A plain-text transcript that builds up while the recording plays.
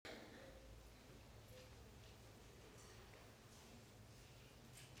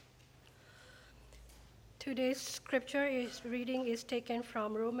Today's scripture reading is taken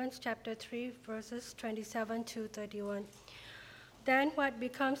from Romans chapter 3, verses 27 to 31. Then what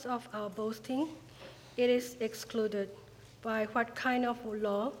becomes of our boasting? It is excluded. By what kind of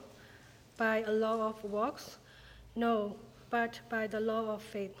law? By a law of works? No, but by the law of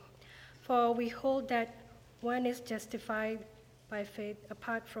faith. For we hold that one is justified by faith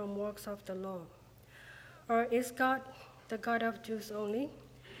apart from works of the law. Or is God the God of Jews only?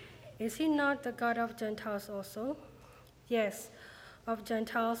 Is he not the God of Gentiles also? Yes, of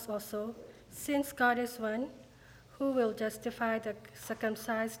Gentiles also, since God is one, who will justify the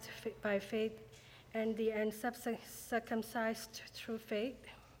circumcised by faith and the uncircumcised through faith?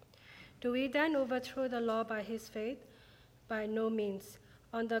 Do we then overthrow the law by his faith? By no means.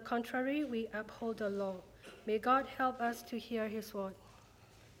 On the contrary, we uphold the law. May God help us to hear his word.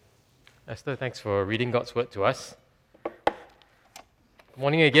 Esther, thanks for reading God's word to us. Good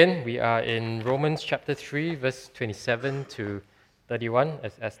morning again. We are in Romans chapter 3, verse 27 to 31,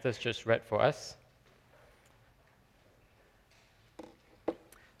 as Esther's just read for us.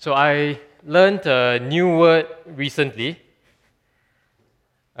 So I learned a new word recently.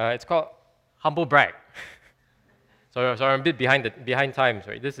 It's called humble brag. So I'm a bit behind times,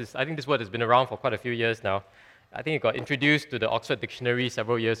 right? I think this word has been around for quite a few years now. I think it got introduced to the Oxford Dictionary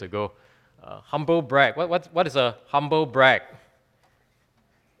several years ago. Humble brag. What is a humble brag?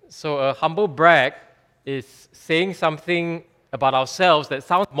 So a humble brag is saying something about ourselves that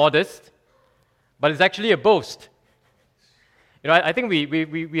sounds modest, but it's actually a boast. I think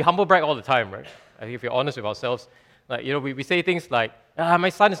we humble brag all the time, right? I think if we're honest with ourselves, we say things like, my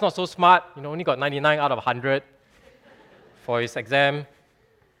son is not so smart, only got 99 out of 100 for his exam.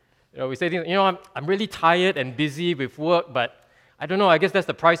 We say things, I'm really tired and busy with work, but I don't know, I guess that's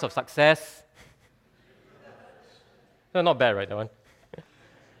the price of success. No, not bad, right, that one?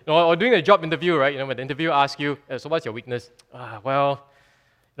 Or doing a job interview, right? When the interviewer asks you, so what's your weakness?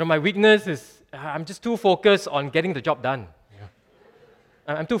 My weakness is I'm just too focused on getting the job done.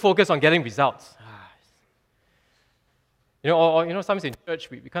 I'm too focused on getting results. Sometimes in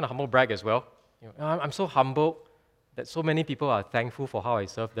church, we kind of humble brag as well. I'm so humbled that so many people are thankful for how I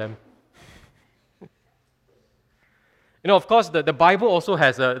serve them. Of course, the Bible also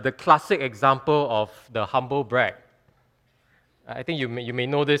has the classic example of the humble brag. I think you may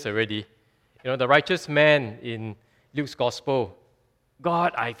know this already. The righteous man in Luke's Gospel,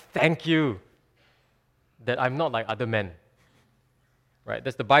 God, I thank you that I'm not like other men. Right?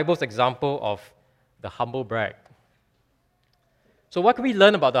 That's the Bible's example of the humble brag. So what can we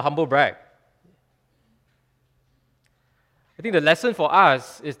learn about the humble brag? I think the lesson for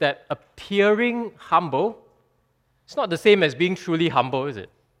us is that appearing humble, it's not the same as being truly humble, is it?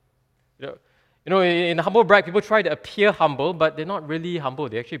 In humble brag, people try to appear humble, but they're not really humble.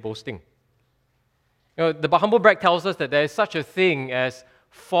 They're actually boasting. The humble brag tells us that there is such a thing as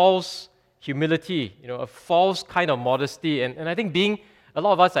false humility, a false kind of modesty. And I think a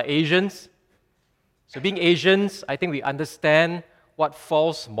lot of us are Asians. So being Asians, I think we understand what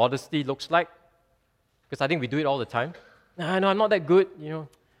false modesty looks like, because I think we do it all the time. No, I'm not that good.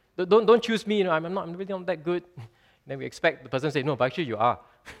 Don't choose me. I'm really not that good. Then we expect the person to say, no, but actually you are.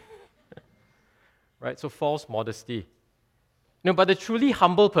 Right? So false modesty. But the truly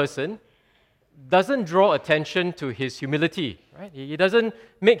humble person doesn't draw attention to his humility. Right? He doesn't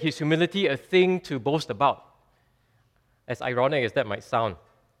make his humility a thing to boast about, as ironic as that might sound.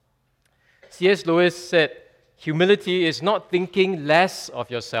 C.S. Lewis said, humility is not thinking less of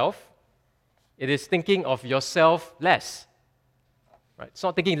yourself, it is thinking of yourself less. Right? It's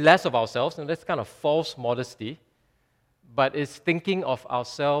not thinking less of ourselves, and that's kind of false modesty, but it's thinking of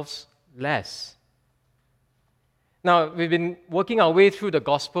ourselves less. Now, we've been working our way through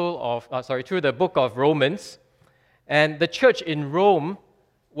the through the book of Romans, and the church in Rome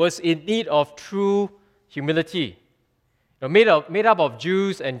was in need of true humility. Made up of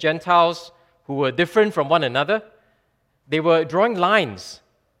Jews and Gentiles who were different from one another. They were drawing lines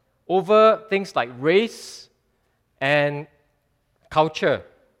over things like race and culture,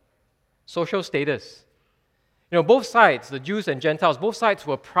 social status. Both sides, the Jews and Gentiles, both sides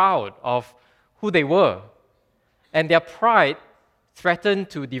were proud of who they were. And their pride threatened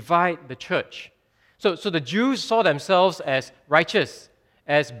to divide the church. So the Jews saw themselves as righteous,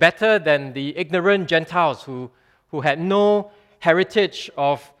 as better than the ignorant Gentiles who had no heritage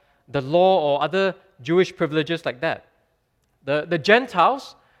of the law or other Jewish privileges like that. The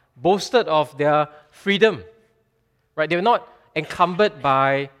Gentiles boasted of their freedom. Right? They were not encumbered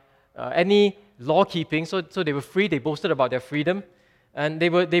by any law keeping, so they were free. They boasted about their freedom. And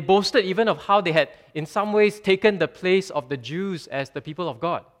they boasted even of how they had, in some ways, taken the place of the Jews as the people of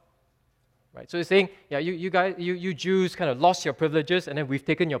God. Right? So it's saying, yeah, you guys, you Jews kind of lost your privileges and then we've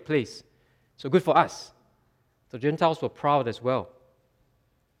taken your place. So good for us. The Gentiles were proud as well.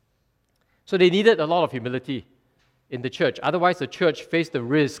 So they needed a lot of humility in the church. Otherwise, the church faced the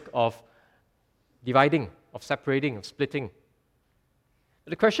risk of dividing, of separating, of splitting. But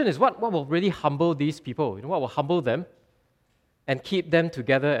the question is, what will really humble these people? What will humble them and keep them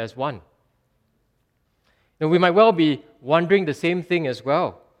together as one? We might well be wondering the same thing as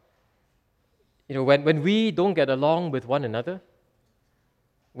well. When we don't get along with one another,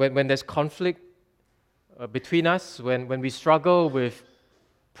 when there's conflict between us, when we struggle with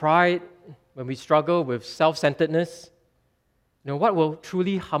pride, when we struggle with self-centeredness, what will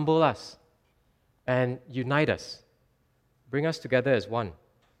truly humble us and unite us, bring us together as one?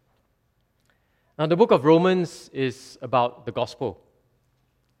 Now, the book of Romans is about the gospel.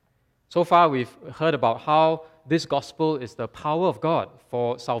 So far, we've heard about how this gospel is the power of God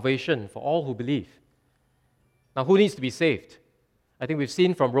for salvation for all who believe. Now, who needs to be saved? I think we've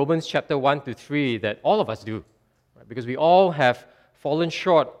seen from Romans chapter 1 to 3 that all of us do, right? Because we all have fallen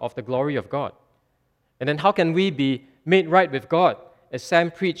short of the glory of God. And then how can we be made right with God? As Sam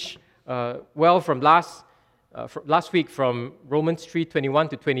preached from last week from Romans 3:21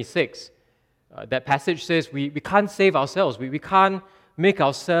 to 26, that passage says we can't save ourselves. We can't make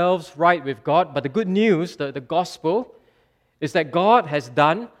ourselves right with God. But the good news, the gospel, is that God has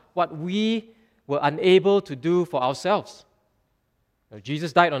done what we were unable to do for ourselves.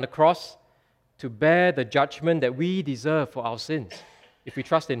 Jesus died on the cross to bear the judgment that we deserve for our sins if we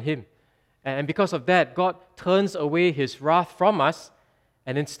trust in Him. And because of that, God turns away His wrath from us,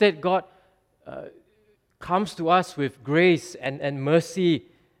 and instead God comes to us with grace and mercy,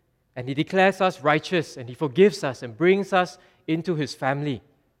 and He declares us righteous, and He forgives us and brings us into His family.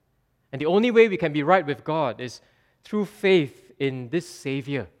 And the only way we can be right with God is through faith in this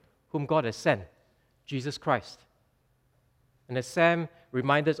Savior whom God has sent, Jesus Christ. And as Sam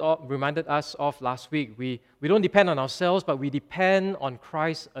reminded us of last week, we don't depend on ourselves, but we depend on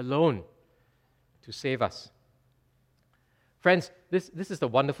Christ alone to save us. Friends, this is the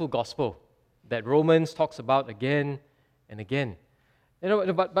wonderful gospel that Romans talks about again and again.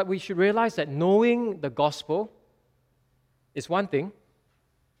 But we should realize that knowing the gospel is one thing,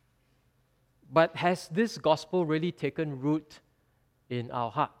 but has this gospel really taken root in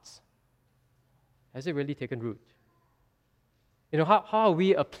our hearts? Has it really taken root? How are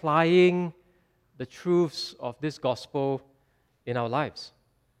we applying the truths of this gospel in our lives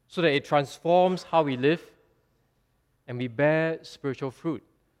so that it transforms how we live and we bear spiritual fruit?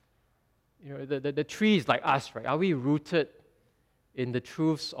 The trees like us, right? Are we rooted in the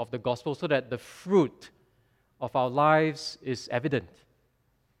truths of the gospel so that the fruit of our lives is evident?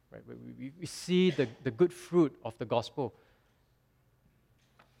 Right? We see the good fruit of the gospel.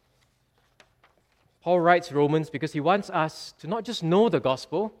 Paul writes Romans because he wants us to not just know the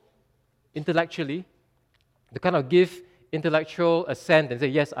gospel intellectually, to kind of give intellectual assent and say,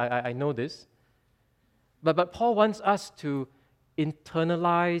 yes, I know this. But Paul wants us to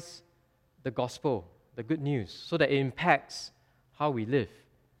internalize the gospel, the good news, so that it impacts how we live.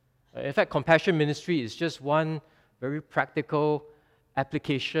 In fact, compassion ministry is just one very practical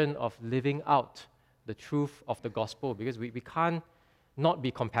application of living out the truth of the gospel, because we can't not be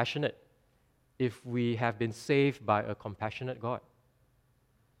compassionate if we have been saved by a compassionate God.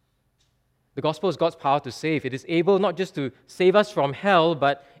 The gospel is God's power to save. It is able not just to save us from hell,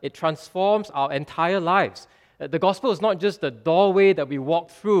 but it transforms our entire lives. The gospel is not just the doorway that we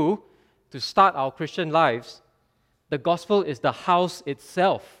walk through to start our Christian lives. The gospel is the house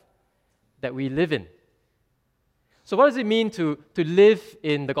itself that we live in. So what does it mean to live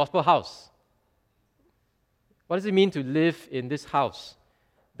in the gospel house? What does it mean to live in this house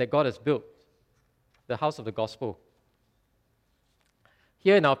that God has built? The house of the gospel.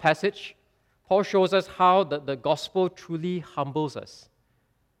 Here in our passage, Paul shows us how the gospel truly humbles us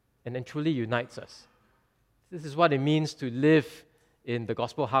and then truly unites us. This is what it means to live in the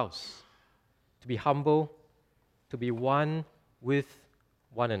gospel house, to be humble, to be one with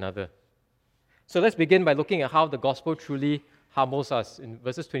one another. So let's begin by looking at how the gospel truly humbles us in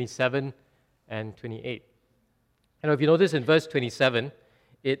verses 27 and 28. And if you notice in verse 27,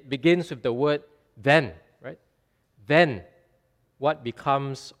 it begins with the word then, right? Then, what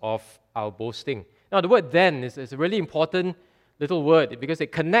becomes of our boasting? Now, the word then is a really important little word because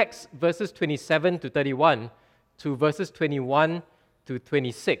it connects verses 27 to 31 to verses 21 to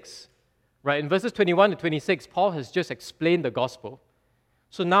 26. Right? In verses 21 to 26, Paul has just explained the gospel.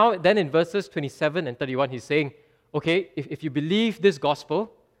 So now, then in verses 27 and 31, he's saying, okay, if you believe this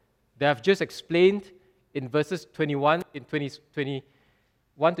gospel that I've just explained in verses 21 and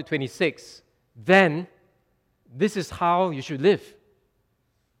 1 to 26, then this is how you should live.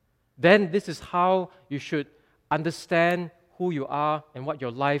 Then this is how you should understand who you are and what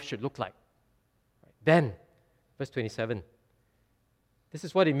your life should look like. Then, verse 27, this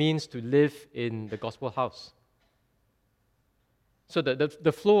is what it means to live in the gospel house. So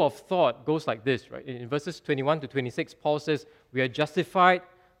the flow of thought goes like this, right? In verses 21 to 26, Paul says, we are justified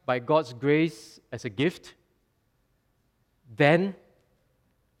by God's grace as a gift. Then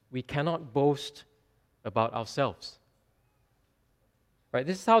we cannot boast about ourselves. Right?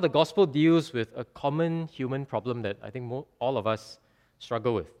 This is how the gospel deals with a common human problem that I think all of us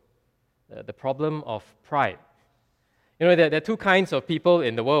struggle with. The problem of pride. You know, there are two kinds of people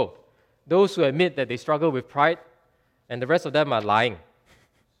in the world. Those who admit that they struggle with pride, and the rest of them are lying.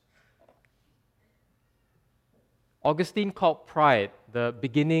 Augustine called pride the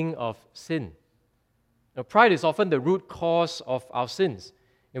beginning of sin. Now, pride is often the root cause of our sins.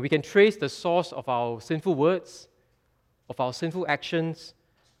 And we can trace the source of our sinful words, of our sinful actions,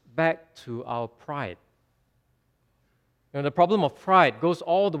 back to our pride. You know, the problem of pride goes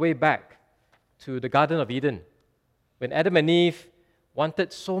all the way back to the Garden of Eden, when Adam and Eve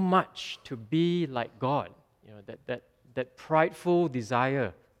wanted so much to be like God. You know, that prideful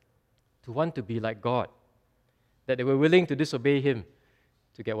desire to want to be like God, that they were willing to disobey Him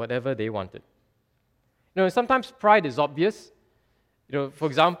to get whatever they wanted. You know, sometimes pride is obvious. You know, for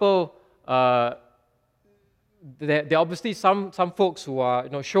example, there are obviously some folks who are, you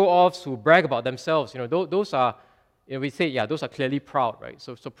know, show-offs, who brag about themselves. You know, those are, you know, we say, yeah, those are clearly proud, right?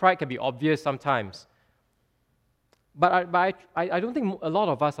 So pride can be obvious sometimes. But I don't think a lot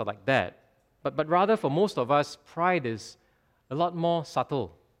of us are like that. But rather, for most of us, pride is a lot more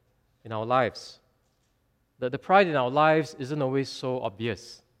subtle in our lives. The pride in our lives isn't always so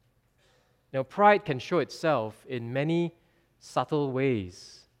obvious. You know, pride can show itself in many subtle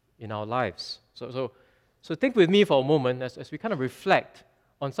ways in our lives. So think with me for a moment as we kind of reflect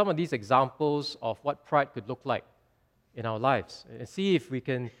on some of these examples of what pride could look like in our lives, and see if we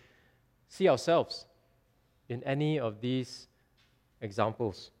can see ourselves in any of these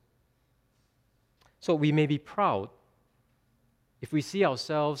examples. So we may be proud if we see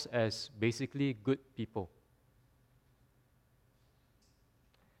ourselves as basically good people.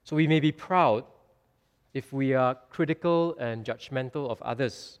 So we may be proud if we are critical and judgmental of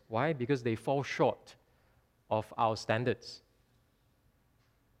others. Why? Because they fall short of our standards.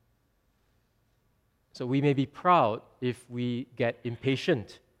 So we may be proud if we get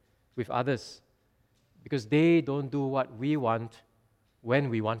impatient with others because they don't do what we want when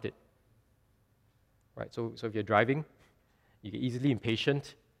we want it. Right? So if you're driving, you get easily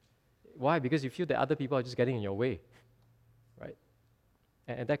impatient. Why? Because you feel that other people are just getting in your way. Right?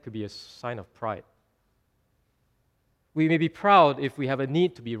 And that could be a sign of pride. We may be proud if we have a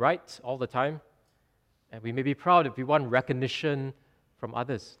need to be right all the time. And we may be proud if we want recognition from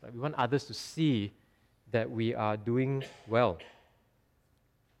others. Like we want others to see that we are doing well.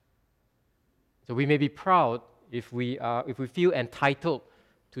 So we may be proud if we feel entitled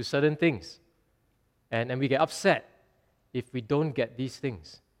to certain things. And we get upset if we don't get these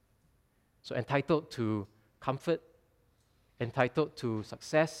things. So entitled to comfort, entitled to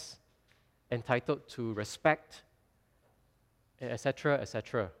success, entitled to respect, etc.,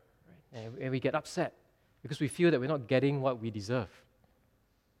 etc. Right? And we get upset because we feel that we're not getting what we deserve.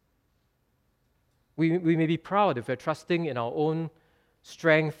 We may be proud if we're trusting in our own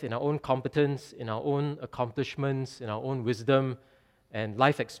strength, in our own competence, in our own accomplishments, in our own wisdom and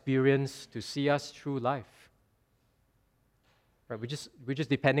life experience to see us through life. Right? We're just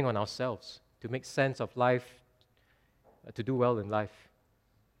depending on ourselves to make sense of life, to do well in life.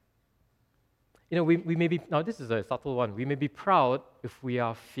 You know, we may be, now this is a subtle one, we may be proud if we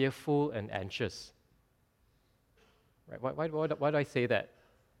are fearful and anxious. Right? Why do I say that?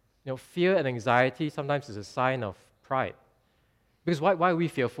 You know, fear and anxiety sometimes is a sign of pride. Because why are we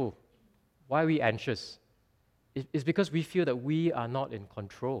fearful? Why are we anxious? It's because we feel that we are not in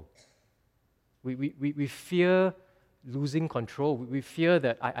control. We fear losing control. We fear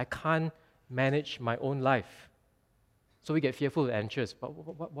that I can't manage my own life. So we get fearful and anxious. But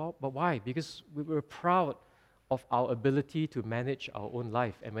why? Because we're proud of our ability to manage our own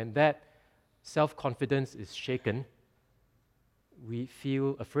life. And when that self-confidence is shaken, we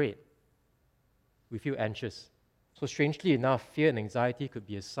feel afraid. We feel anxious. So strangely enough, fear and anxiety could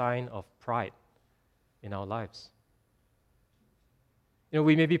be a sign of pride in our lives. You know,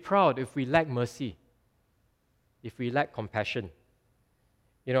 we may be proud if we lack mercy, if we lack compassion.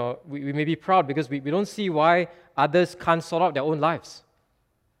 You know, we may be proud because we don't see why others can't sort out their own lives.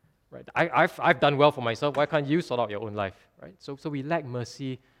 Right? I've done well for myself. Why can't you sort out your own life? Right? So we lack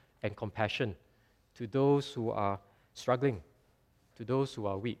mercy and compassion to those who are struggling, to those who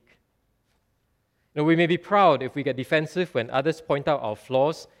are weak. We may be proud if we get defensive when others point out our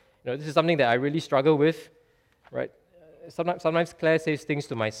flaws. This is something that I really struggle with, right? Sometimes Claire says things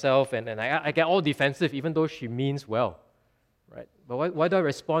to myself, and I get all defensive, even though she means well, right? But why do I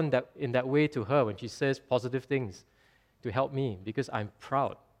respond in that way to her when she says positive things to help me? Because I'm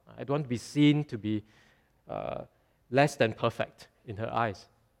proud. I don't want to be seen to be less than perfect in her eyes,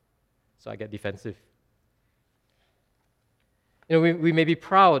 so I get defensive. We may be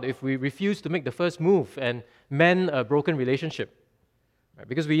proud if we refuse to make the first move and mend a broken relationship, right?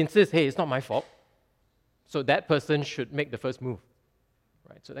 Because we insist, hey, it's not my fault, so that person should make the first move,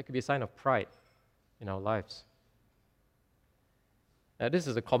 right? So that could be a sign of pride in our lives. This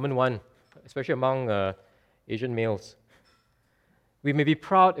is a common one, especially among Asian males. We may be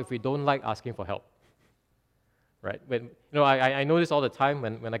proud if we don't like asking for help, right? I know this all the time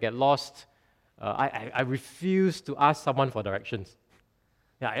when I get lost. I refuse to ask someone for directions.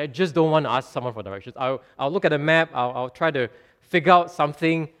 I just don't want to ask someone for directions. I'll look at a map, I'll try to figure out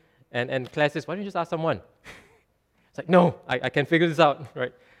something, and Claire says, why don't you just ask someone? It's like, no, I can figure this out,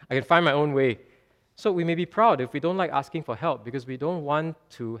 right? I can find my own way. So we may be proud if we don't like asking for help because we don't want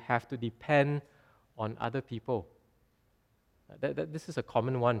to have to depend on other people. This is a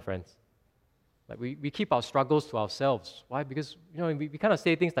common one, friends. Like we keep our struggles to ourselves. Why? Because we kind of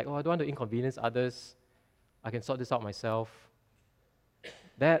say things like, oh, I don't want to inconvenience others. I can sort this out myself.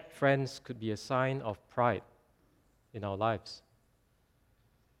 That, friends, could be a sign of pride in our lives.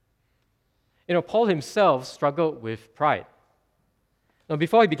 Paul himself struggled with pride. Now,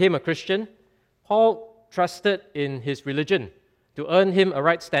 before he became a Christian, Paul trusted in his religion to earn him a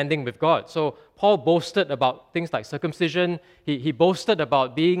right standing with God. So Paul boasted about things like circumcision. He boasted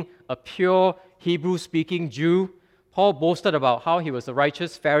about being a pure Hebrew-speaking Jew. Paul boasted about how he was a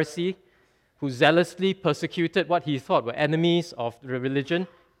righteous Pharisee who zealously persecuted what he thought were enemies of the religion,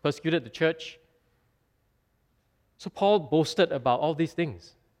 persecuted the church. So Paul boasted about all these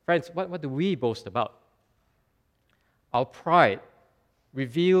things. Friends, what do we boast about? Our pride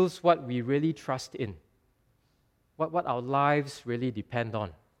reveals what we really trust in, what our lives really depend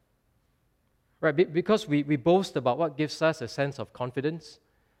on. Right? Because we boast about what gives us a sense of confidence.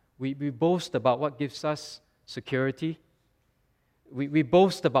 We boast about what gives us security. We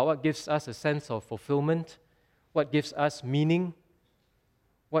boast about what gives us a sense of fulfillment, what gives us meaning,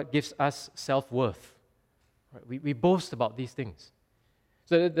 what gives us self-worth. Right? We boast about these things.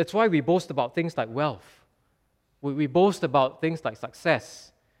 So that's why we boast about things like wealth. We boast about things like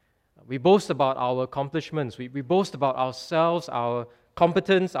success. We boast about our accomplishments. We boast about ourselves, our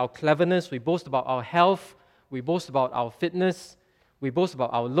competence, our cleverness. We boast about our health. We boast about our fitness. We boast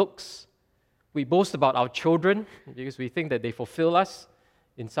about our looks. We boast about our children because we think that they fulfill us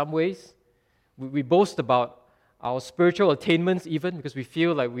in some ways. We boast about our spiritual attainments even because we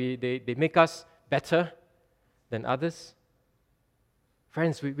feel like they make us better than others.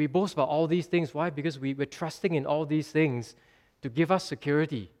 Friends, we boast about all these things. Why? Because we're trusting in all these things to give us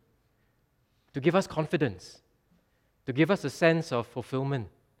security, to give us confidence, to give us a sense of fulfillment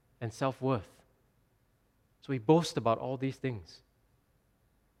and self-worth. So we boast about all these things.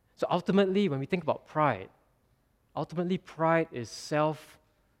 So ultimately, when we think about pride, pride is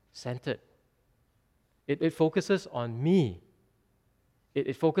self-centered. It focuses on me.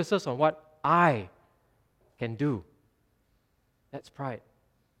 It focuses on what I can do. That's pride.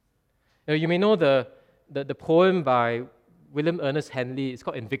 You may know the poem by William Ernest Henley. It's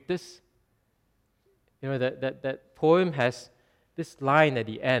called Invictus. That poem has this line at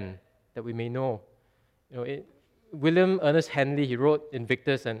the end that we may know. William Ernest Henley, he wrote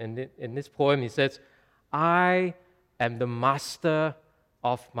Invictus, and in this poem he says, I am the master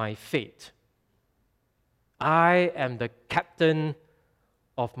of my fate. I am the captain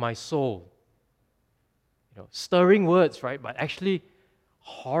of my soul. Stirring words, right? But actually,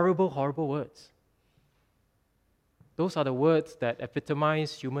 horrible, horrible words. Those are the words that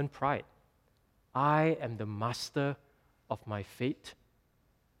epitomize human pride. I am the master of my fate.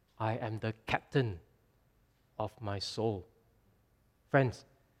 I am the captain of my soul. Friends,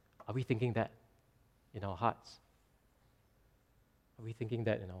 are we thinking that in our hearts? Are we thinking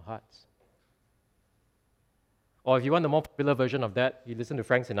that in our hearts? Or if you want the more popular version of that, you listen to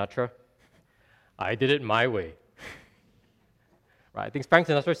Frank Sinatra. I did it my way. Right? I think Frank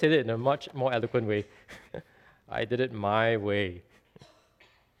Sinatra said it in a much more eloquent way. I did it my way.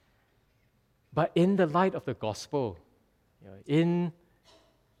 But in the light of the gospel, in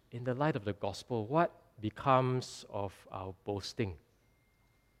the light of the gospel, what becomes of our boasting?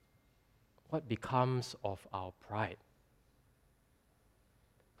 what becomes of our pride?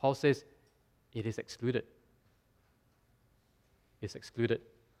 Paul says it is excluded. It's excluded.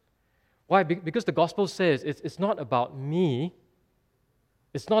 Why? Because the gospel says it's not about me.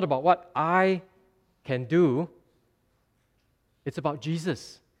 It's not about what I can do. It's about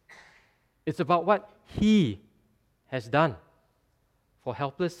Jesus. It's about what He has done for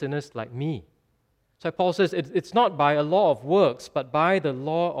helpless sinners like me. So Paul says it's not by a law of works, but by the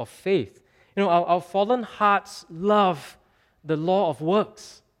law of faith. You know, our fallen hearts love the law of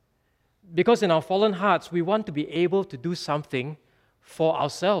works. Because in our fallen hearts, we want to be able to do something for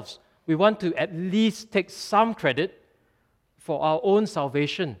ourselves. We want to at least take some credit for our own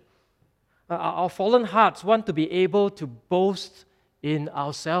salvation. Our fallen hearts want to be able to boast in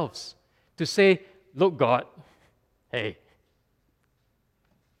ourselves, to say, look, God, hey.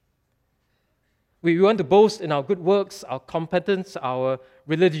 We want to boast in our good works, our competence, our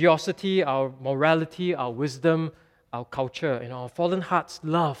religiosity, our morality, our wisdom, our culture. And our fallen hearts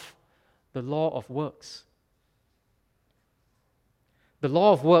love the law of works. The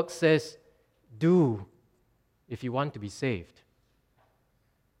law of works says, do if you want to be saved.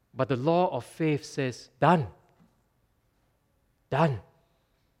 But the law of faith says, done. Done.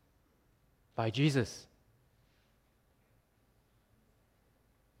 By Jesus.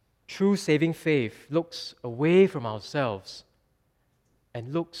 True saving faith looks away from ourselves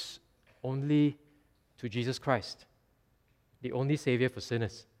and looks only to Jesus Christ, the only Savior for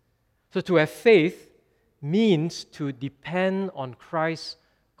sinners. So to have faith means to depend on Christ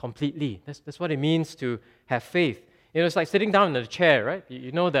completely. That's what it means to have faith. You know, it's like sitting down in a chair, right?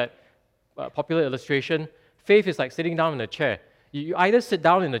 You know that popular illustration. Faith is like sitting down in a chair. You either sit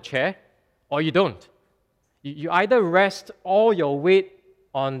down in a chair or you don't. You either rest all your weight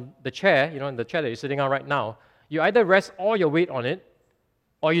on the chair, you know, in the chair that you're sitting on right now. You either rest all your weight on it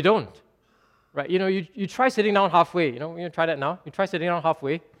or you don't. Right? You know, you try sitting down halfway. You know, you try that now. You try sitting down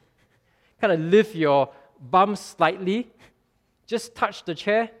halfway. Kind of lift your bum slightly. Just touch the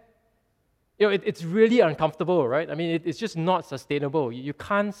chair. You know, it's really uncomfortable, right? I mean, it's just not sustainable. You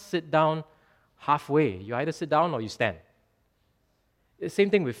can't sit down halfway. You either sit down or you stand. The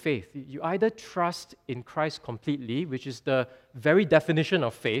same thing with faith. You either trust in Christ completely, which is the very definition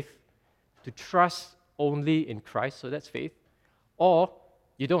of faith, to trust only in Christ, so that's faith, or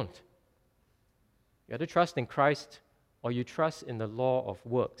you don't. You either trust in Christ or you trust in the law of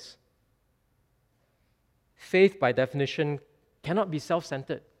works. Faith, by definition, cannot be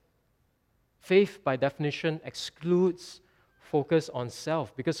self-centered. Faith, by definition, excludes focus on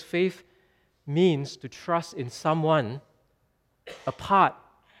self, because faith means to trust in someone apart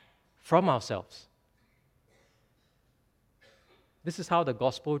from ourselves. This is how the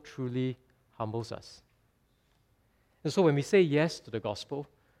gospel truly humbles us. And so when we say yes to the gospel,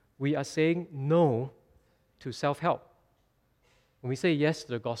 we are saying no to self-help. When we say yes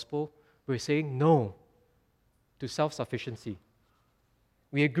to the gospel, we're saying no to self-sufficiency.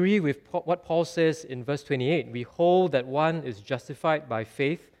 We agree with what Paul says in verse 28. We hold that one is justified by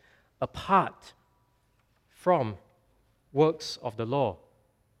faith apart from works of the law.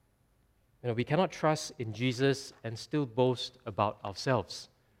 You know, we cannot trust in Jesus and still boast about ourselves.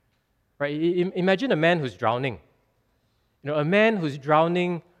 Right? Imagine a man who's drowning. You know, a man who's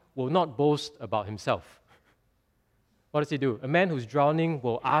drowning will not boast about himself. What does he do? A man who's drowning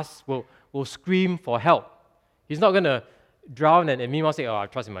will scream for help. He's not going to drown and meanwhile say, "Oh, I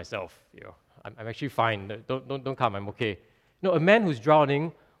trust in myself. You know, I'm actually fine. Don't come. I'm okay." No, a man who's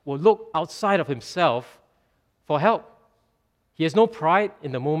drowning will look outside of himself for help. He has no pride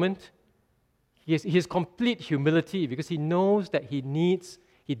in the moment. He has complete humility because he knows that he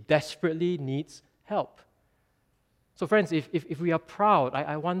desperately needs help. So friends, if we are proud,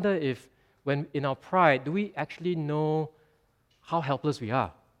 I wonder if when in our pride, do we actually know how helpless we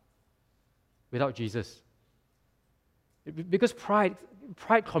are without Jesus? Because pride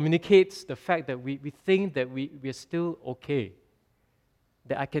communicates the fact that we think that we are still okay,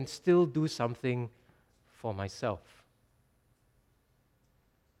 that I can still do something for myself.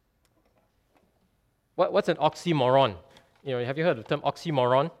 What's an oxymoron? You know, have you heard of the term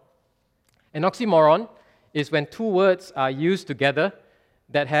oxymoron? An oxymoron is when two words are used together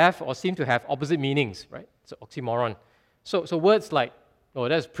that have or seem to have opposite meanings, right? It's an oxymoron. So words like, "Oh,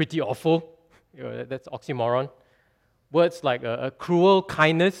 that's pretty awful," you know, that's oxymoron. Words like a cruel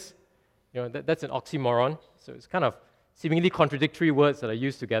kindness, you know, that's an oxymoron. So it's kind of seemingly contradictory words that are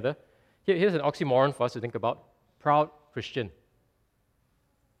used together. Here's an oxymoron for us to think about. Proud Christian.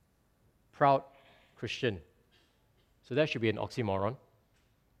 Proud Christian. So that should be an oxymoron.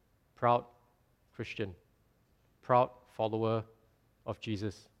 Proud Christian. Proud follower of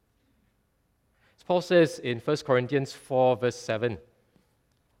Jesus. As Paul says in 1 Corinthians 4, verse 7,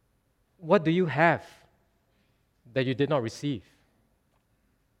 what do you have that you did not receive?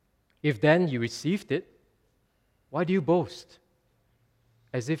 If then you received it, why do you boast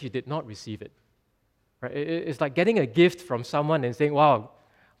as if you did not receive it? Right? It's like getting a gift from someone and saying, wow,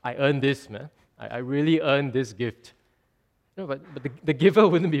 I earned this, man. I really earned this gift. No, but the giver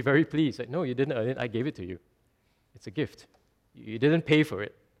wouldn't be very pleased. Like, no, you didn't earn it. I gave it to you. It's a gift. You didn't pay for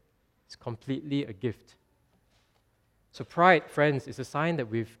it. It's completely a gift. So pride, friends, is a sign that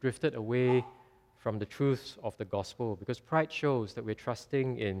we've drifted away from the truths of the gospel, because pride shows that we're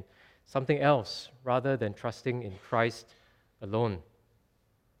trusting in something else rather than trusting in Christ alone.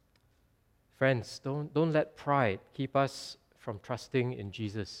 Friends, don't let pride keep us from trusting in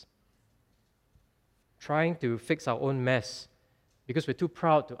Jesus. Trying to fix our own mess because we're too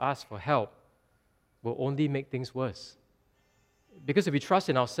proud to ask for help will only make things worse. Because if we trust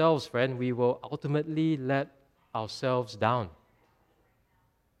in ourselves, friend, we will ultimately let ourselves down.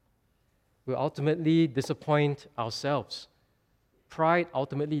 We'll ultimately disappoint ourselves. Pride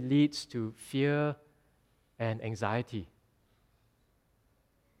ultimately leads to fear and anxiety.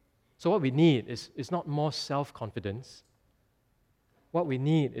 So what we need is not more self-confidence. What we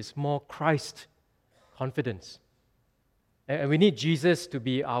need is more Christ confidence. And we need Jesus to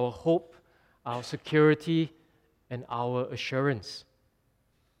be our hope, our security, and our assurance.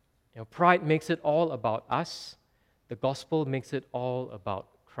 Pride makes it all about us. The gospel makes it all about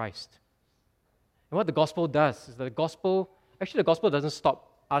Christ. And what the gospel does is that the gospel doesn't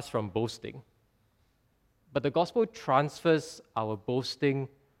stop us from boasting, but the gospel transfers our boasting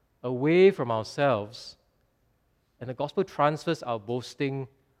away from ourselves, and the gospel transfers our boasting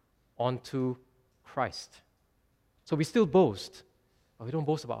onto Christ. So we still boast, but we don't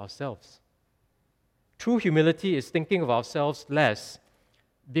boast about ourselves. True humility is thinking of ourselves less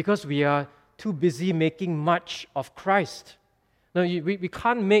because we are too busy making much of Christ. No, we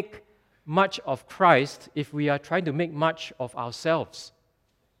can't make much of Christ if we are trying to make much of ourselves.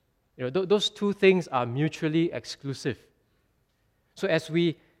 Those two things are mutually exclusive. So as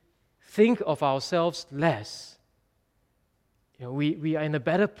we think of ourselves less, we are in a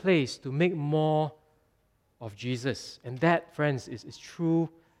better place to make more of Jesus. And that, friends, is true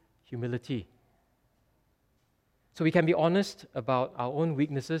humility. So we can be honest about our own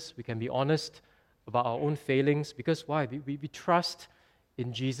weaknesses. We can be honest about our own failings. Because why? We trust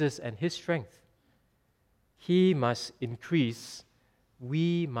in Jesus and His strength. He must increase.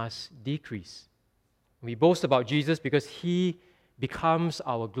 We must decrease. We boast about Jesus because He becomes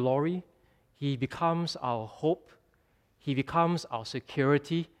our glory. He becomes our hope. He becomes our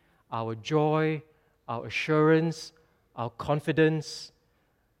security, our joy, our assurance, our confidence,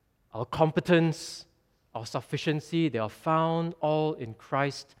 our competence, our sufficiency. They are found all in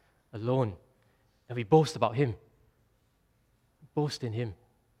Christ alone. And we boast about Him. Boast in Him.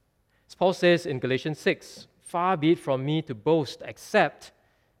 As Paul says in Galatians 6, far be it from me to boast except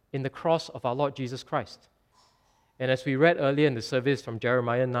in the cross of our Lord Jesus Christ. And as we read earlier in the service from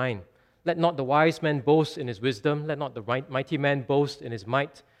Jeremiah 9, let not the wise man boast in his wisdom, let not the mighty man boast in his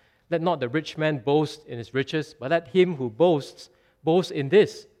might, let not the rich man boast in his riches, but let him who boasts boast in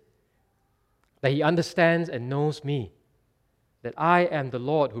this, that he understands and knows me, that I am the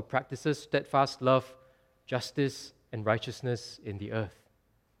Lord who practices steadfast love, justice, and righteousness in the earth.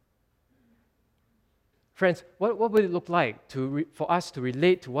 Friends, what would it look like for us to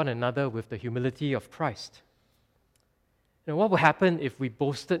relate to one another with the humility of Christ? What would happen if we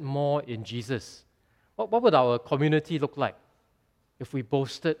boasted more in Jesus? What would our community look like if we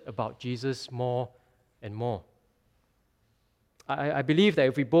boasted about Jesus more and more? I believe that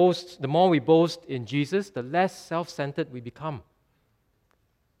if we boast, the more we boast in Jesus, the less self-centered we become.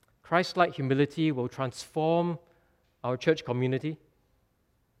 Christ-like humility will transform our church community.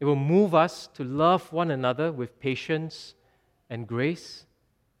 It will move us to love one another with patience and grace.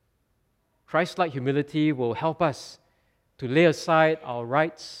 Christ-like humility will help us to lay aside our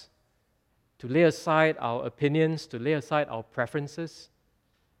rights, to lay aside our opinions, to lay aside our preferences,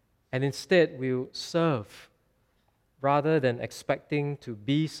 and instead we'll serve rather than expecting to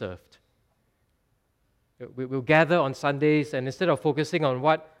be served. We'll gather on Sundays, and instead of focusing on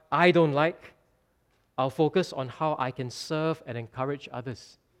what I don't like, I'll focus on how I can serve and encourage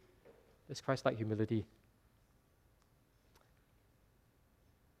others. That's Christ-like humility.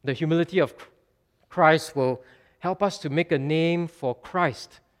 The humility of Christ will help us to make a name for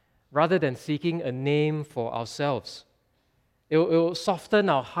Christ rather than seeking a name for ourselves. It will soften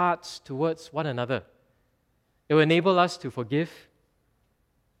our hearts towards one another. It will enable us to forgive.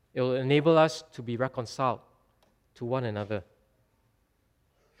 It will enable us to be reconciled to one another.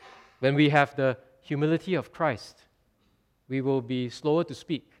 When we have the humility of Christ, we will be slower to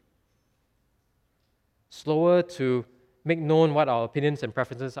speak, slower to make known what our opinions and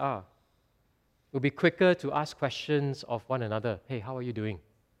preferences are. We'll be quicker to ask questions of one another. Hey, how are you doing?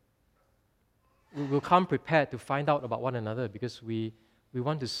 We'll come prepared to find out about one another because we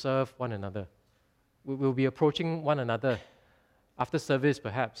want to serve one another. We'll be approaching one another after service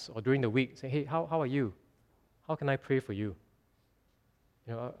perhaps, or during the week, saying, hey, how are you? How can I pray for you?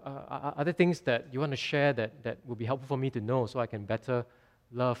 Are there things that you want to share that will be helpful for me to know so I can better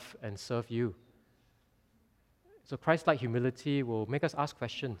love and serve you? So Christ-like humility will make us ask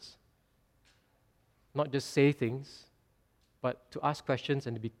questions. Not just say things, but to ask questions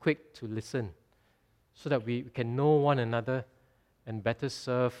and to be quick to listen so that we can know one another and better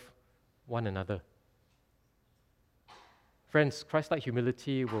serve one another. Friends, Christ-like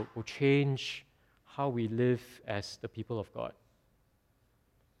humility will change how we live as the people of God.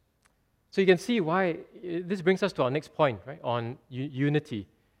 So you can see why this brings us to our next point, right, on unity.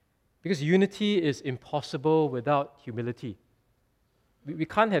 Because unity is impossible without humility. We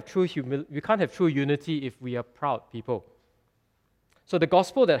can't have true unity if we are proud people. So the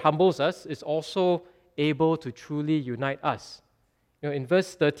gospel that humbles us is also able to truly unite us. In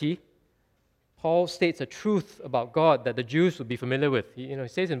verse 30, Paul states a truth about God that the Jews would be familiar with. He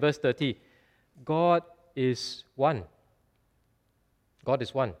says in verse 30, God is one. God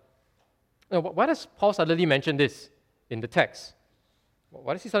is one. Now, why does Paul suddenly mention this in the text?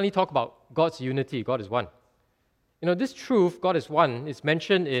 Why does he suddenly talk about God's unity? God is one. This truth, God is one, is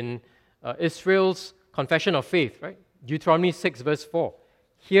mentioned in Israel's confession of faith, right? Deuteronomy 6, verse 4.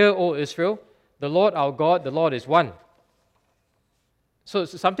 Hear, O Israel, the Lord our God, the Lord is one. So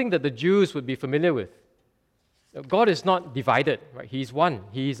it's something that the Jews would be familiar with. God is not divided, right? He's one.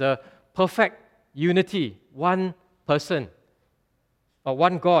 He's a perfect unity, one person, or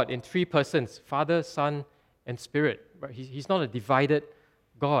one God in three persons, Father, Son, and Spirit. Right? He's not a divided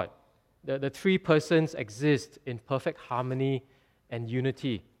God. The three persons exist in perfect harmony and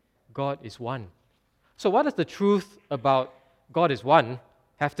unity. God is one. So what does the truth about God is one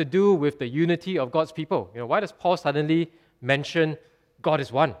have to do with the unity of God's people? Why does Paul suddenly mention God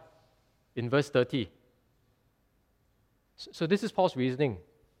is one in verse 30? So this is Paul's reasoning.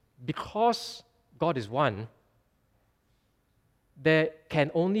 Because God is one, there can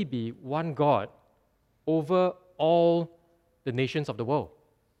only be one God over all the nations of the world.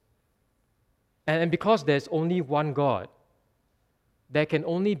 And because there's only one God, there can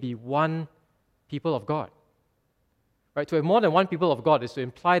only be one people of God. Right? To have more than one people of God is to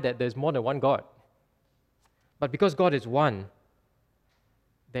imply that there's more than one God. But because God is one,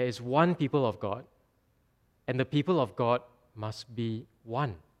 there is one people of God, and the people of God must be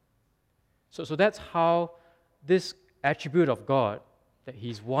one. So that's how this attribute of God, that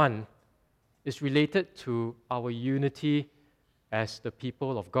He's one, is related to our unity as the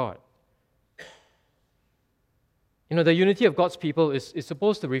people of God. The unity of God's people is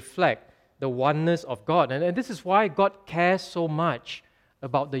supposed to reflect the oneness of God. And this is why God cares so much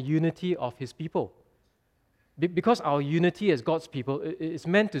about the unity of His people. Because our unity as God's people is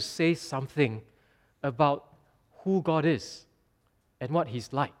meant to say something about who God is and what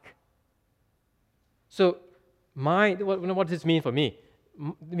He's like. So, what does this mean for me?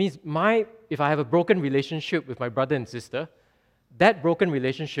 It means if I have a broken relationship with my brother and sister, that broken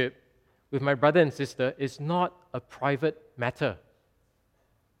relationship with my brother and sister is not a private matter.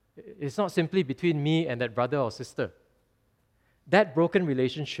 It's not simply between me and that brother or sister. That broken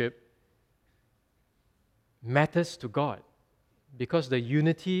relationship matters to God because the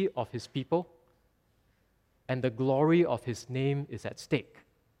unity of His people and the glory of His name is at stake.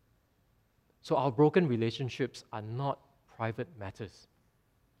 So our broken relationships are not private matters.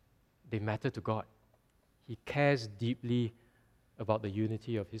 They matter to God. He cares deeply about the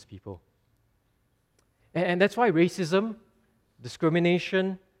unity of His people. And that's why racism,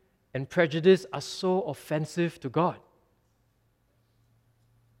 discrimination, and prejudice are so offensive to God.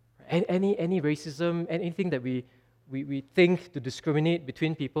 Any racism, anything that we think to discriminate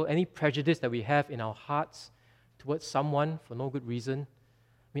between people, any prejudice that we have in our hearts towards someone for no good reason,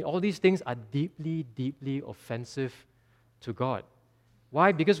 all these things are deeply, deeply offensive to God.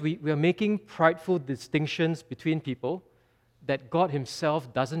 Why? Because we are making prideful distinctions between people that God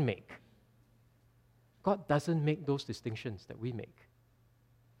Himself doesn't make. God doesn't make those distinctions that we make.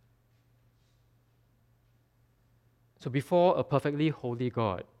 So before a perfectly holy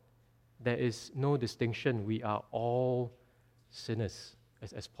God, there is no distinction. We are all sinners.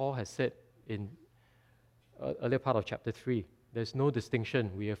 As Paul has said in earlier part of chapter 3, there's no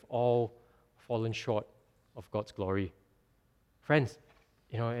distinction. We have all fallen short of God's glory. Friends,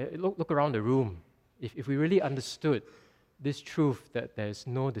 look around the room. if we really understood this truth that there is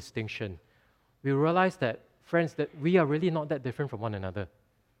no distinction, we realize that, friends, that we are really not that different from one another.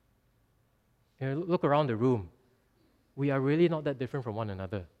 Look around the room. We are really not that different from one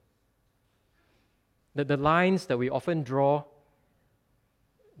another. The lines that we often draw,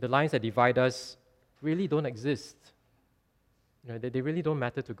 the lines that divide us, really don't exist. They really don't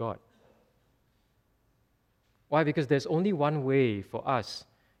matter to God. Why? Because there's only one way for us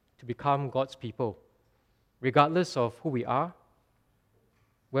to become God's people, regardless of who we are,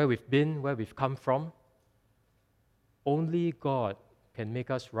 where we've been, where we've come from. Only God can make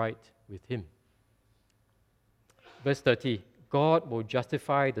us right with Him. Verse 30, God will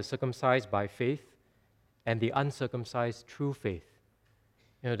justify the circumcised by faith and the uncircumcised through faith.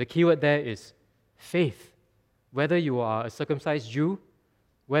 The key word there is faith. Whether you are a circumcised Jew,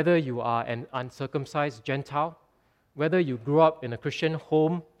 whether you are an uncircumcised Gentile, whether you grew up in a Christian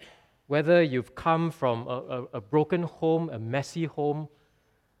home, whether you've come from a broken home, a messy home,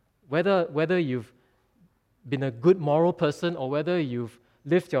 whether you've been a good moral person or whether you've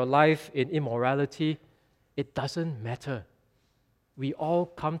lived your life in immorality, it doesn't matter. We all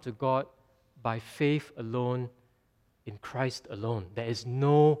come to God by faith alone, in Christ alone. There is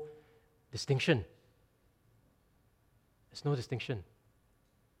no distinction. There's no distinction.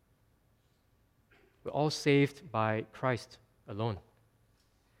 We're all saved by Christ alone.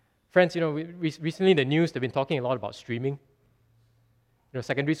 Friends, recently in the news, they've been talking a lot about streaming.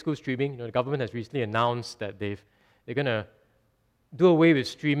 Secondary school streaming. The government has recently announced that they're going to do away with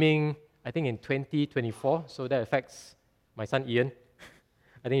streaming, I think in 2024. So that affects my son Ian.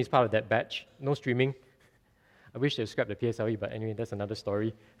 I think he's part of that batch. No streaming. I wish they'd scrap the PSLE, but anyway, that's another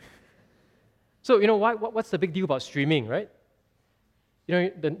story. So, what's the big deal about streaming, right?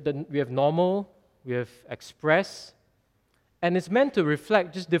 We have normal, we have express, and it's meant to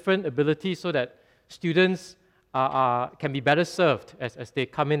reflect just different abilities so that students can be better served as they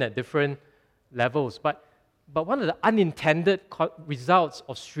come in at different levels. But one of the unintended results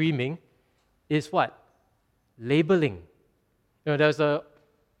of streaming is what? Labeling. There's an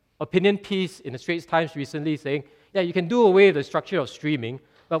opinion piece in the Straits Times recently saying, yeah, you can do away with the structure of streaming,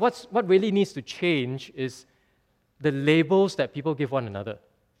 but what really needs to change is the labels that people give one another.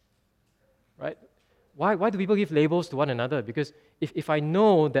 Right? Why do people give labels to one another? Because if I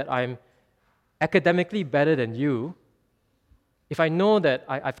know that I'm academically better than you, if I know that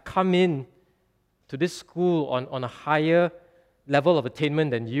I've come in to this school on a higher level of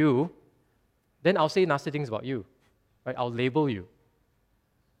attainment than you, then I'll say nasty things about you. Right? I'll label you.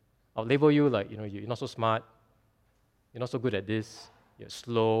 I'll label you like, you're not so smart, you're not so good at this, you're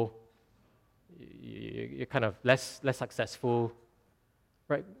slow, you're kind of less successful.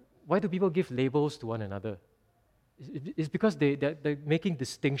 Right? Why do people give labels to one another? It's because they're making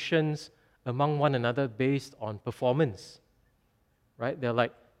distinctions among one another based on performance. Right? They're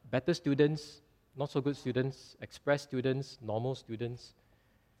like better students, not so good students, express students, normal students.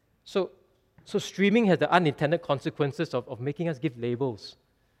 So streaming has the unintended consequences of making us give labels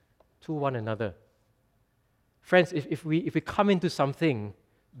to one another. Friends, if we come into something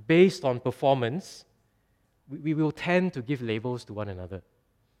based on performance, we will tend to give labels to one another.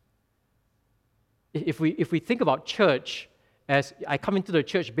 If we think about church as I come into the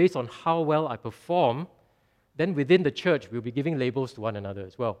church based on how well I perform, then within the church we'll be giving labels to one another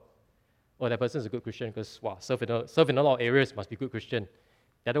as well. Oh, that person is a good Christian because serve in a lot of areas, must be good Christian.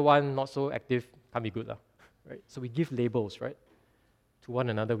 The other one not so active, can't be good right? So we give labels, right, to one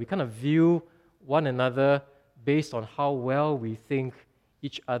another. We kind of view one another based on how well we think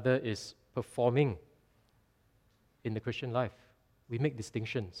each other is performing in the Christian life. We make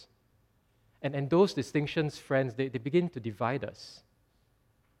distinctions. And those distinctions, friends, they begin to divide us.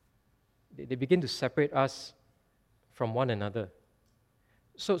 They begin to separate us from one another.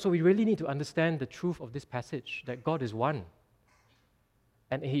 So we really need to understand the truth of this passage, that God is one.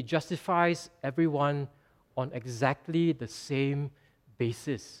 And He justifies everyone on exactly the same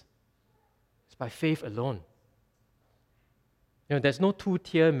basis. It's by faith alone. There's no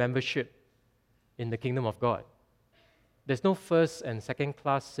two-tier membership in the kingdom of God. There's no first and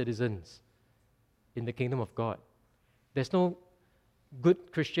second-class citizens in the kingdom of God. There's no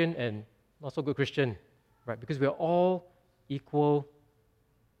good Christian and not so good Christian, right? Because we're all equal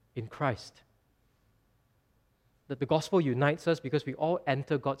in Christ. That the gospel unites us because we all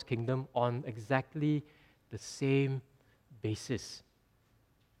enter God's kingdom on exactly the same basis.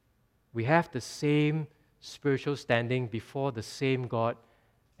 We have the same spiritual standing before the same God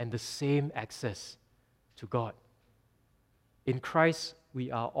and the same access to God. In Christ, we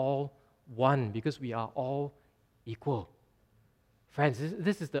are all one because we are all equal. Friends,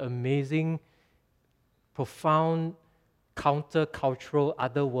 this is the amazing profound, counter-cultural,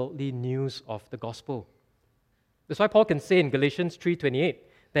 otherworldly news of the gospel. That's why Paul can say in Galatians 3:28,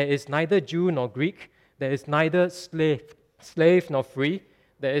 there is neither Jew nor Greek, there is neither slave nor free,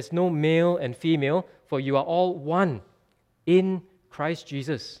 there is no male and female, for you are all one in Christ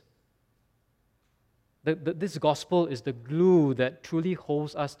Jesus. This gospel is the glue that truly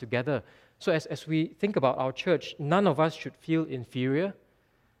holds us together. So as we think about our church, none of us should feel inferior.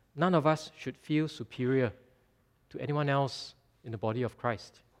 None of us should feel superior to anyone else in the body of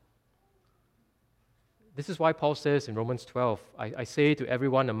Christ. This is why Paul says in Romans 12, I say to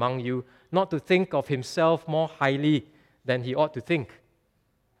everyone among you not to think of himself more highly than he ought to think.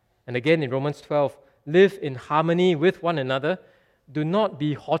 And again in Romans 12, live in harmony with one another. Do not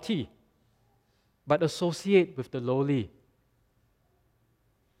be haughty, but associate with the lowly.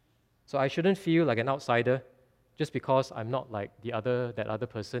 So I shouldn't feel like an outsider just because I'm not like that other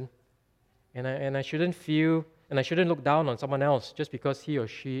person. And I shouldn't look down on someone else just because he or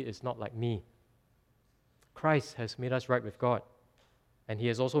she is not like me. Christ has made us right with God, and He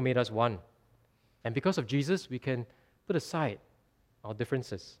has also made us one. And because of Jesus, we can put aside our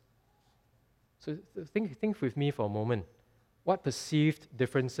differences. So think with me for a moment. What perceived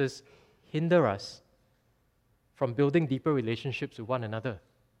differences hinder us from building deeper relationships with one another?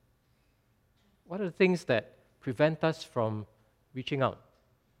 What are the things that prevent us from reaching out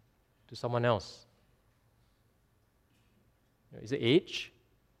to someone else? Is it age?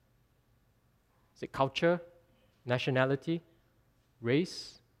 Is it culture, nationality,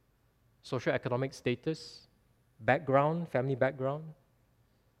 race, socioeconomic status, background, family background,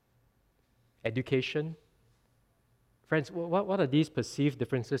 education? Friends, what are these perceived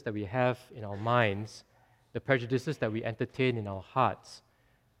differences that we have in our minds, the prejudices that we entertain in our hearts,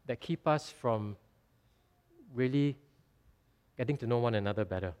 that keep us from really getting to know one another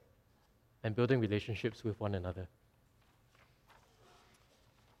better and building relationships with one another?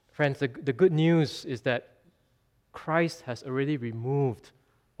 Friends, the good news is that Christ has already removed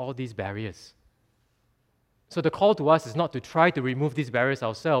all these barriers. So the call to us is not to try to remove these barriers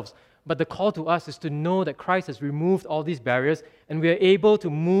ourselves, but the call to us is to know that Christ has removed all these barriers and we are able to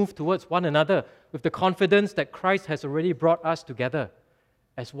move towards one another with the confidence that Christ has already brought us together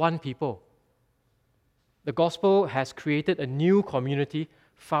as one people. The gospel has created a new community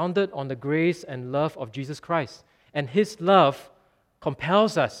founded on the grace and love of Jesus Christ, and His love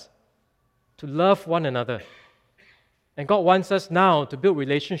compels us to love one another. And God wants us now to build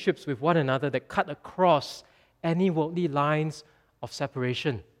relationships with one another that cut across any worldly lines of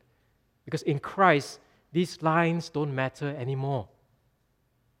separation. Because in Christ, these lines don't matter anymore.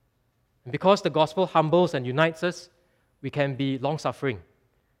 And because the gospel humbles and unites us, we can be long-suffering,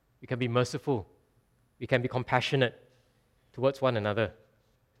 we can be merciful, we can be compassionate towards one another.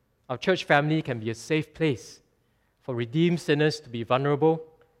 Our church family can be a safe place for redeemed sinners to be vulnerable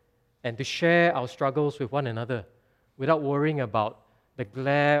and to share our struggles with one another without worrying about the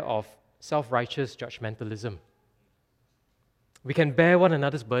glare of self-righteous judgmentalism. We can bear one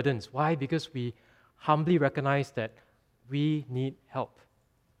another's burdens. Why? Because we humbly recognize that we need help.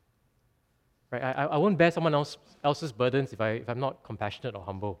 Right? I won't bear someone else's burdens if I'm not compassionate or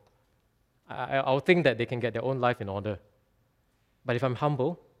humble. I'll think that they can get their own life in order. But if I'm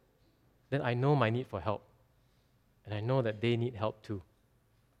humble, then I know my need for help. And I know that they need help too.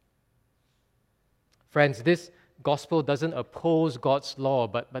 Friends, this gospel doesn't oppose God's law,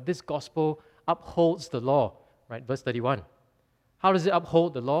 but this gospel upholds the law. Right? Verse 31. How does it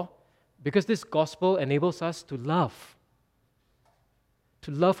uphold the law? Because this gospel enables us to love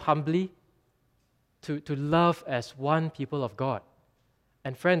humbly, to love as one people of God.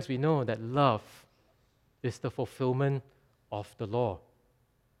 And friends, we know that love is the fulfillment of the law.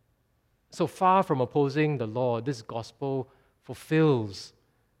 So far from opposing the law, this gospel fulfills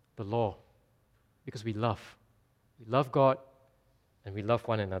the law because we love. We love God and we love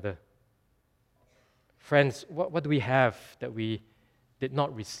one another. Friends, what do we have that we did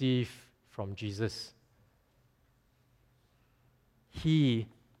not receive from Jesus? He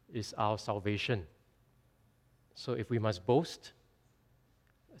is our salvation. So if we must boast,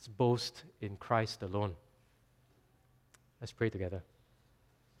 let's boast in Christ alone. Let's pray together.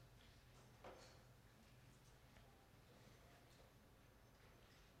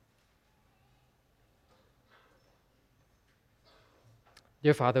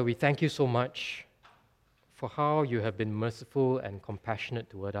 Dear Father, we thank you so much for how you have been merciful and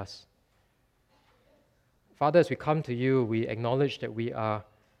compassionate toward us. Father, as we come to you, we acknowledge that we are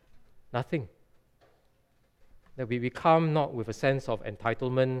nothing. That we come not with a sense of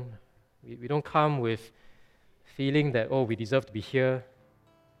entitlement. We don't come with feeling that, we deserve to be here.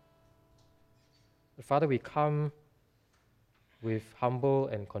 But Father, we come with humble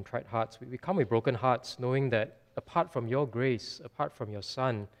and contrite hearts. We come with broken hearts, knowing that apart from your grace, apart from your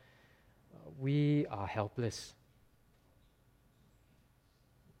Son, we are helpless.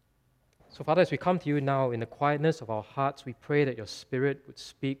 So, Father, as we come to you now in the quietness of our hearts, we pray that your Spirit would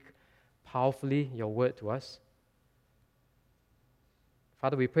speak powerfully your word to us.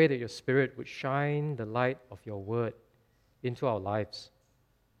 Father, we pray that your Spirit would shine the light of your word into our lives.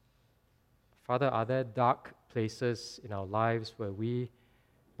 Father, are there dark places in our lives where we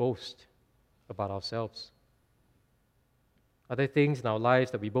boast about ourselves? Are there things in our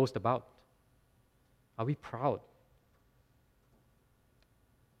lives that we boast about? Are we proud?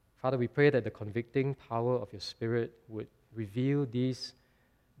 Father, we pray that the convicting power of your Spirit would reveal these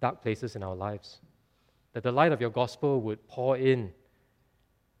dark places in our lives, that the light of your gospel would pour in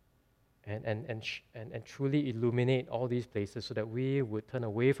and truly illuminate all these places so that we would turn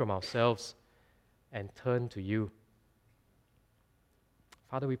away from ourselves and turn to you.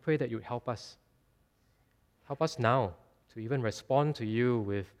 Father, we pray that you would help us. Help us now to even respond to you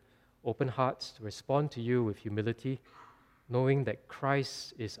with open hearts, to respond to you with humility, knowing that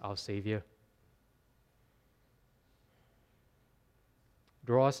Christ is our Savior.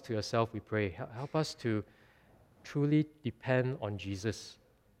 Draw us to yourself, we pray. Help us to truly depend on Jesus,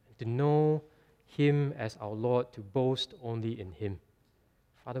 to know him as our Lord, to boast only in him.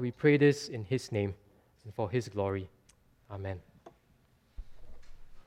 Father, we pray this in his name and for his glory. Amen.